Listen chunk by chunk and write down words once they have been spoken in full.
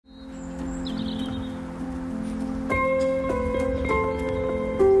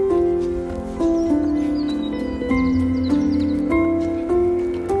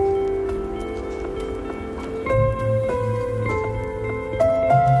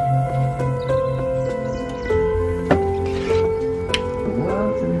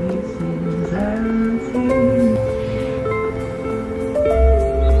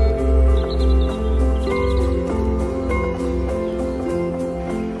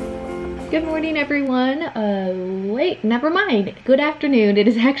Good morning, everyone. Wait, never mind. Good afternoon. It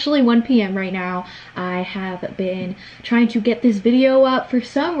is actually 1 p.m. right now. I have been trying to get this video up for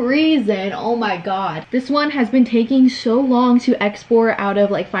some reason. Oh my god. This one has been taking so long to export out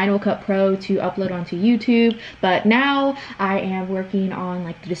of like Final Cut Pro to upload onto YouTube, but now I am working on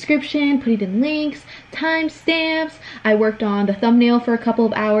like the description, putting in links, timestamps. I worked on the thumbnail for a couple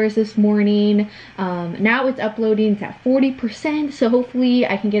of hours this morning. Now it's uploading. It's at 40%, so hopefully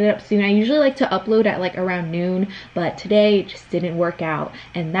I can get it up soon. I usually like to upload at like around noon, but today it just didn't work out,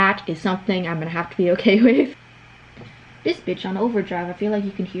 and that is something I'm gonna have to be okay with. This bitch on overdrive. I feel like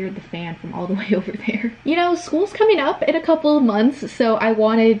you can hear the fan from all the way over there. You know, school's coming up in a couple of months, so I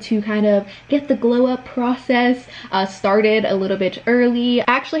wanted to kind of get the glow up process started a little bit early. I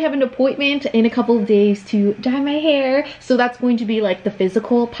actually have an appointment in a couple of days to dye my hair, so that's going to be like the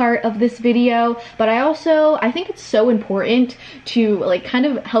physical part of this video. But I think it's so important to like kind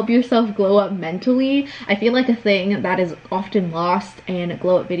of help yourself glow up mentally. I feel like a thing that is often lost in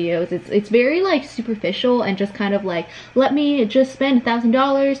glow up videos, it's very like superficial and just kind of like, let me just spend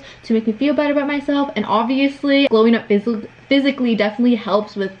 $1,000 to make me feel better about myself. And obviously glowing up physically definitely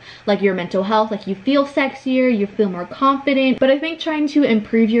helps with like your mental health. Like you feel sexier, you feel more confident. But I think trying to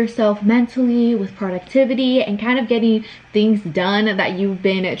improve yourself mentally with productivity and kind of getting things done that you've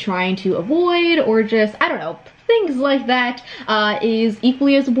been trying to avoid, or just, I don't know, things like that is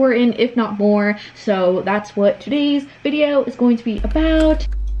equally as important, if not more. So that's what today's video is going to be about.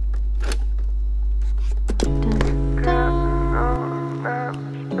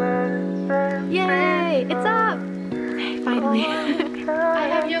 Yay, it's up! Finally. I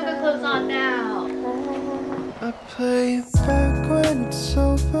have yoga clothes on now. I play it back when it's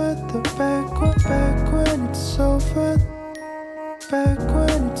over, the back when it's over, back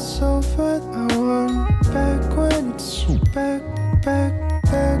when it's over. I want back when it's back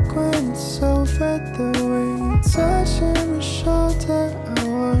when it's over, the way you touch on my shoulder. I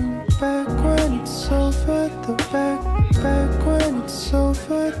want back when it's over, the back when it's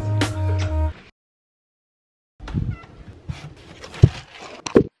over.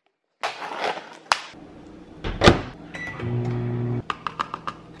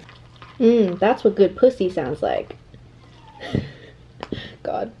 That's what good pussy sounds like.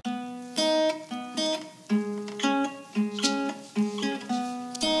 God.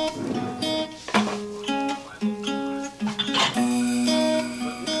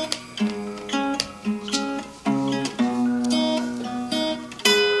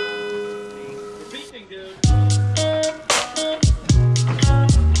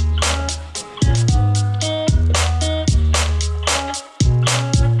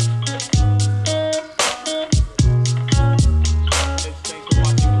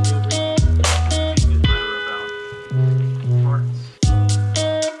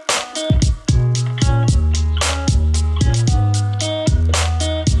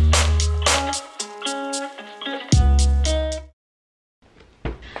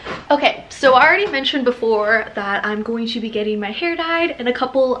 Okay, so I already mentioned before that I'm going to be getting my hair dyed in a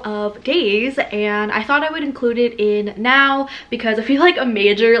couple of days, and I thought I would include it in now because I feel like a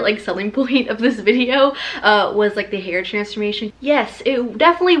major like selling point of this video was like the hair transformation. Yes, it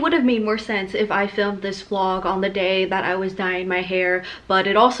definitely would have made more sense if I filmed this vlog on the day that I was dyeing my hair, but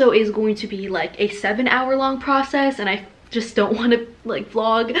it also is going to be like a 7-hour-long process, and I just don't want to like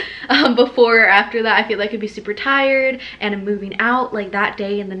vlog before or after that. I feel like I'd be super tired, and I'm moving out like that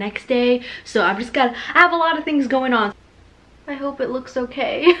day and the next day, so I have a lot of things going on. I hope it looks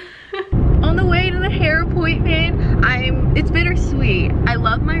okay. On the way to the hair appointment, it's bittersweet. I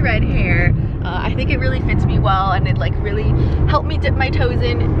love my red hair. I think it really fits me well, and it like really helped me dip my toes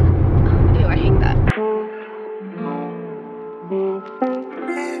in. Ew, I hate that.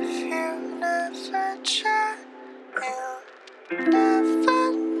 If you never try, never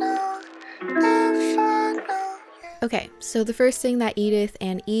know. Okay, so the first thing that Edith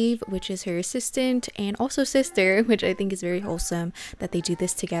and Eve, which is her assistant and also sister, which I think is very wholesome that they do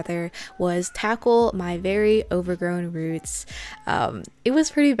this together, was tackle my very overgrown roots. It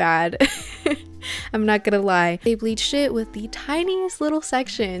was pretty bad. I'm not gonna lie. They bleached it with the tiniest little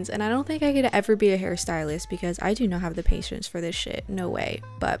sections, and I don't think I could ever be a hairstylist because I do not have the patience for this shit. No way.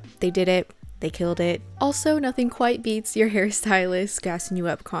 But they did it. They killed it. Also, nothing quite beats your hairstylist gassing you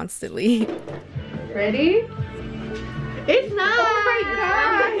up constantly. Ready? It's not! Oh my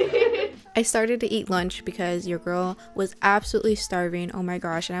god! I started to eat lunch because your girl was absolutely starving. Oh my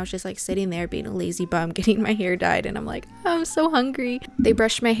gosh. And I was just like sitting there being a lazy bum getting my hair dyed, and I'm like, oh, I'm so hungry. They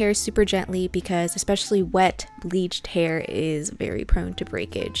brushed my hair super gently because especially wet bleached hair is very prone to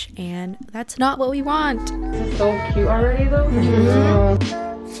breakage, and that's not what we want. It's so cute already though. Never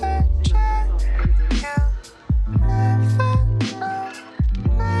try.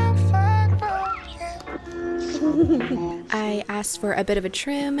 just for a bit of a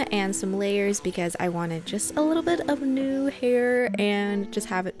trim and some layers because I wanted just a little bit of new hair and just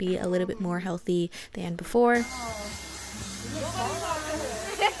have it be a little bit more healthy than before. We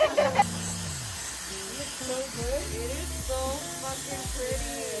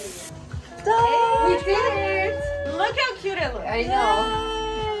did it! Look how cute it looks. I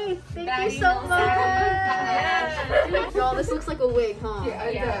know. Thank you so much. Y'all, this looks like a wig, huh? Yeah,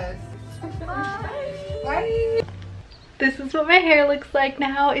 it does. Bye. This is what my hair looks like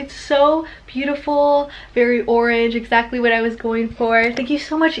now. It's so beautiful, very orange, exactly what I was going for. Thank you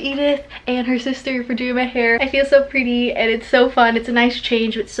so much, Edith and her sister, for doing my hair. I feel so pretty and it's so fun. It's a nice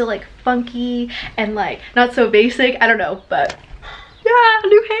change, but still like funky and like not so basic. I don't know, but yeah,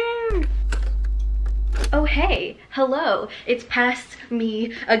 new hair. Oh hey, hello, it's past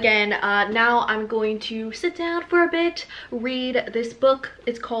me again. Now I'm going to sit down for a bit, read this book.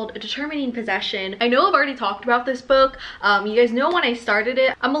 It's called Determining Possession. I know I've already talked about this book. You guys know when I started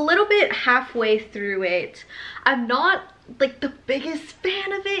it. I'm a little bit halfway through it. I'm not like the biggest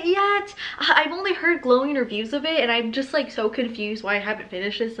fan of it yet. I've only heard glowing reviews of it and I'm just like so confused why I haven't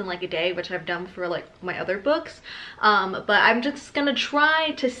finished this in like a day, which I've done for like my other books. But I'm just gonna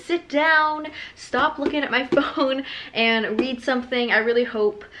try to sit down, stop looking at my phone and read something. I really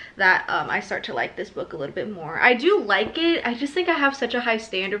hope that I start to like this book a little bit more. I do like it. I just think I have such a high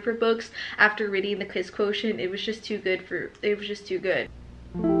standard for books after reading The Kiss Quotient. It was just too good.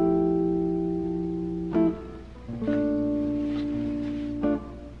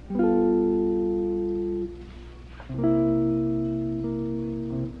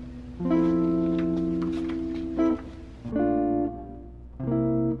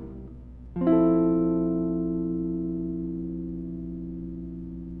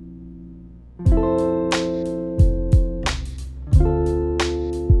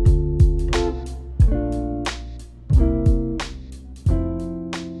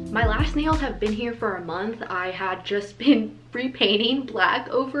 My last nails have been here for a month. I had just been repainting black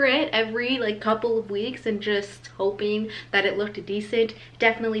over it every like couple of weeks and just hoping that it looked decent.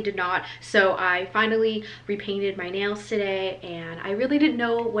 Definitely did not. So I finally repainted my nails today and I really didn't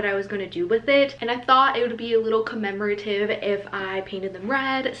know what I was going to do with it. And I thought it would be a little commemorative if I painted them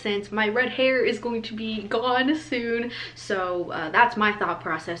red since my red hair is going to be gone soon. So that's my thought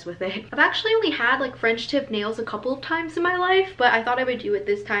process with it. I've actually only had like French tip nails a couple of times in my life, but I thought I would do it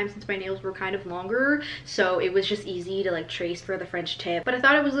this time since my nails were kind of longer. So it was just easy to like trace for the French tip. But I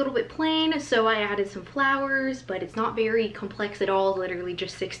thought it was a little bit plain, so I added some flowers, but it's not very complex at all, literally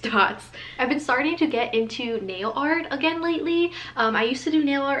just 6 dots. I've been starting to get into nail art again lately. I used to do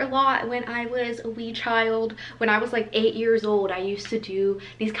nail art a lot when I was a wee child. When I was like 8 years old, I used to do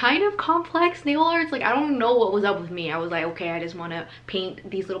these kind of complex nail arts. Like I don't know what was up with me. I was like, okay, I just want to paint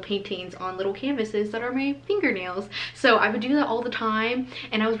these little paintings on little canvases that are my fingernails. So I would do that all the time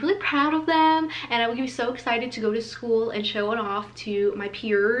and I was really proud of them and I would be so excited to go to school and show it off to my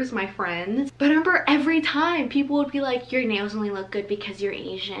peers, my friends. But I remember every time people would be like, your nails only look good because you're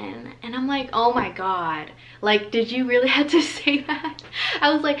Asian. And I'm like, oh my god, like did you really have to say that?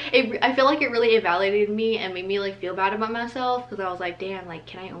 I was like, I feel like it really invalidated me and made me like feel bad about myself because I was like, damn, like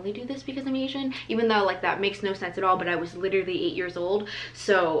can I only do this because I'm Asian? Even though like that makes no sense at all, but I was literally 8 years old.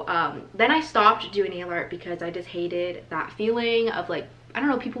 So then I stopped doing nail art because I just hated that feeling of like, I don't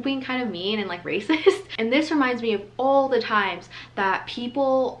know, people being kind of mean and like racist. And this reminds me of all the times that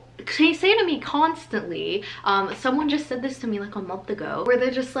people say to me constantly, someone just said this to me like a month ago, where they're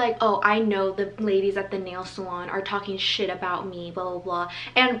just like, oh, I know the ladies at the nail salon are talking shit about me, blah blah blah.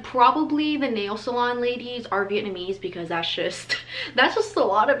 And probably the nail salon ladies are Vietnamese because that's just a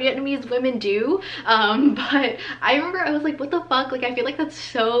lot of Vietnamese women do. But I remember I was like, what the fuck, like I feel like that's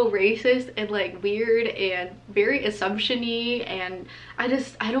so racist and like weird and very assumption-y, and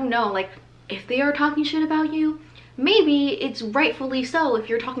I don't know, like if they are talking shit about you, maybe it's rightfully so if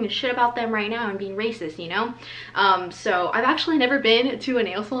you're talking shit about them right now and being racist, you know? So I've actually never been to a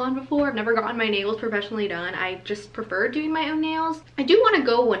nail salon before. I've never gotten my nails professionally done. I just prefer doing my own nails. I do want to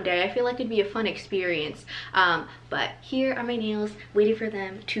go one day. I feel like it'd be a fun experience. But here are my nails, waiting for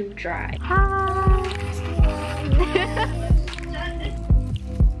them to dry. Hi!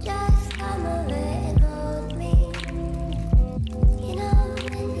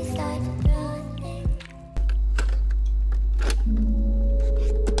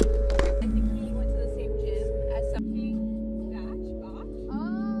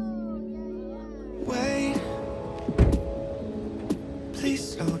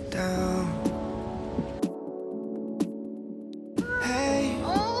 Please slow down. Hey,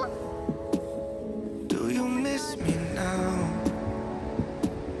 do you miss me now?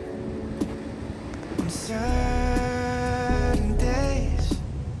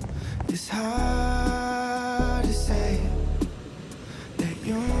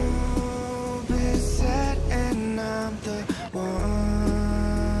 You'll be sad and I'm the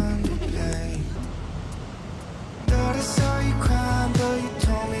one to blame. Thought I saw you crying, but you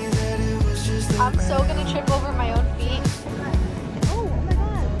told me that it was just the I'm so gonna trip over my own feet. Oh my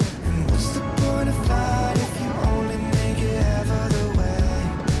god. And what's the point of flight if you only make it half of the way?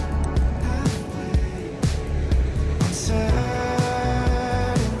 On certain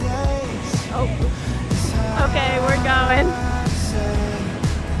days. Oh. Okay, we're going.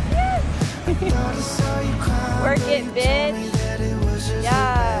 Work it, bitch.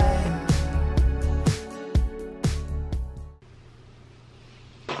 Yeah.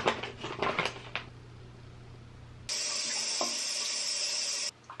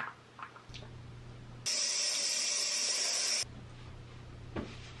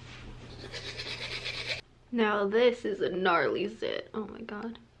 Now this is a gnarly zit. Oh my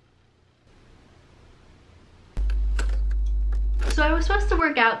god. So I was supposed to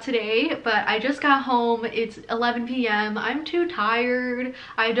work out today, but I just got home. It's 11 p.m. I'm too tired.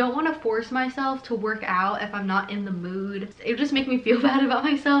 I don't want to force myself to work out if I'm not in the mood. It would just make me feel bad about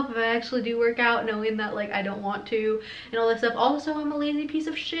myself if I actually do work out, knowing that like I don't want to and all this stuff. Also, I'm a lazy piece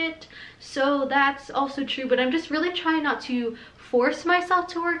of shit, so that's also true, but I'm just really trying not to force myself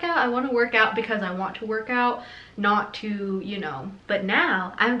to work out. I want to work out because I want to work out, not to, you know. But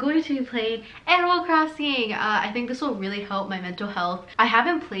now I'm going to be playing Animal Crossing. I think this will really help my mental health. I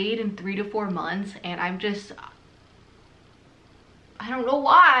haven't played in 3 to 4 months and I'm just, I don't know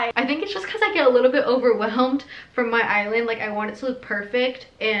why. I think it's just because I get a little bit overwhelmed from my island. Like, I want it to look perfect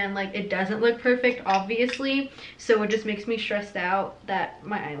and like it doesn't look perfect, obviously. So it just makes me stressed out that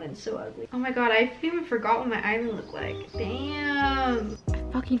my island's so ugly. Oh my god, I even forgot what my island looked like. Damn. I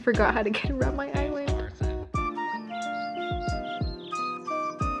fucking forgot how to get around my island.